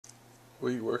What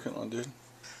are you working on, dude?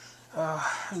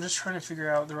 I'm just trying to figure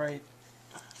out the right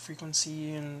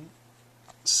frequency and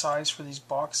size for these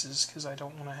boxes because I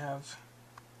don't want to have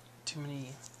too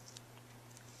many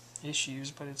issues,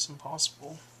 but it's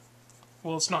impossible.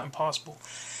 Well, it's not impossible.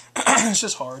 It's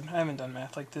just hard. I haven't done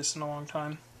math like this in a long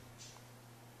time.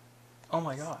 Oh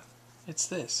my god. It's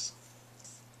this.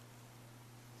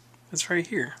 It's right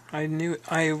here. I knew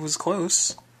I was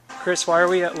close. Chris, why are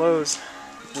we at Lowe's?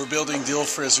 We're building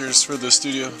diffusers for the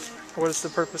studio. What is the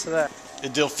purpose of that?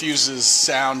 It diffuses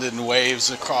sound and waves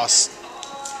across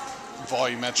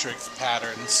volumetric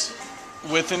patterns.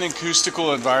 Within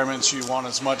acoustical environments, you want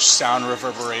as much sound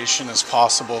reverberation as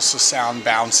possible, so sound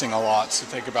bouncing a lot. So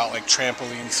think about like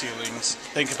trampoline ceilings.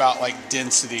 Think about like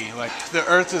density. Like the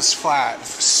earth is flat,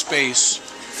 space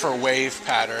for wave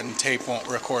pattern, tape won't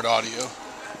record audio.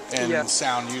 And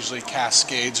sound usually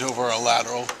cascades over a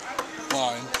lateral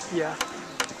line. Yeah.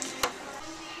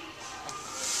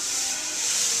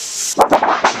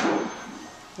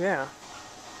 Yeah.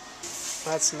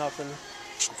 That's nothing.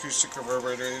 Acoustic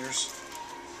reverberators.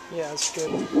 Yeah, that's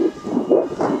good.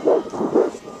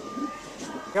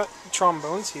 Got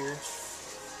trombones here.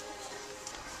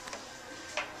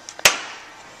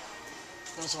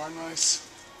 Those are nice.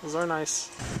 Those are nice.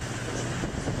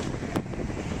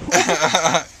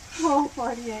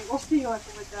 12:48. We'll see you at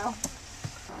the window.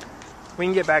 We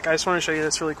can get back. I just want to show you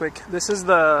this really quick. This is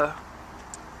the...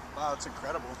 Wow, it's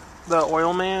incredible. The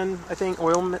oil man, I think.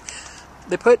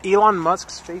 They put Elon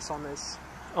Musk's face on this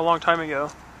a long time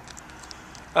ago.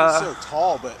 He's so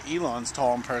tall, but Elon's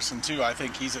tall in person too. I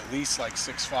think he's at least like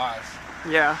 6'5".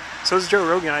 Yeah. So is Joe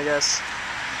Rogan, I guess.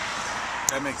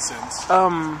 That makes sense.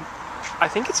 I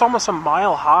think it's almost a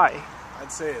mile high.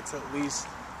 I'd say it's at least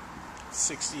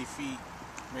 60 feet,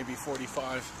 maybe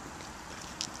 45.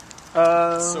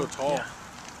 It's so tall. Yeah.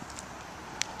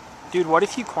 Dude, what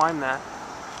if you climb that?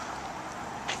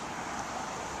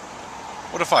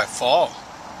 What if I fall?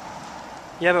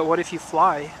 Yeah, but what if you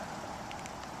fly?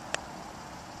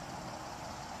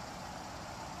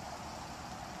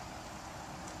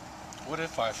 What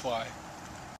if I fly?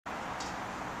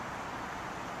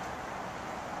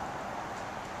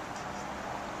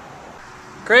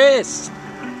 Chris!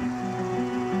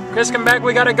 Chris, come back,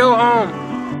 we gotta go home.